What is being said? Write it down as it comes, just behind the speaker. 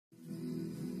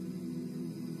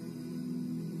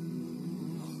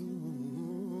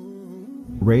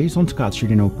Raised on Scott Street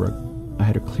in Oak Brook, I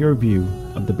had a clear view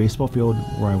of the baseball field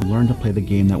where I would learn to play the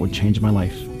game that would change my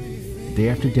life. Day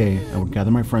after day, I would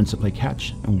gather my friends to play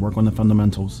catch and work on the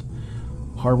fundamentals.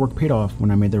 Hard work paid off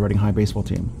when I made the Reading High baseball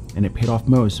team, and it paid off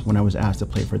most when I was asked to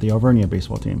play for the Alvernia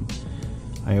baseball team.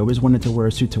 I always wanted to wear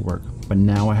a suit to work, but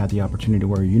now I had the opportunity to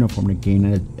wear a uniform to gain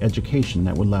an education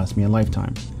that would last me a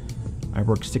lifetime. I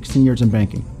worked 16 years in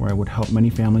banking, where I would help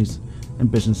many families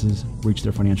and businesses reach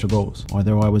their financial goals.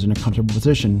 Although I was in a comfortable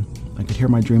position, I could hear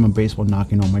my dream of baseball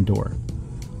knocking on my door.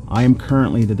 I am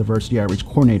currently the Diversity Outreach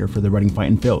Coordinator for the Reading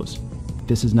Fightin Phils.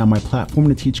 This is now my platform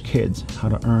to teach kids how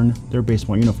to earn their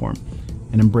baseball uniform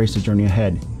and embrace the journey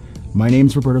ahead. My name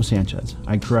is Roberto Sanchez.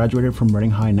 I graduated from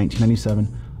Reading High in 1997.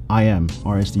 I am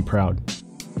RSD proud.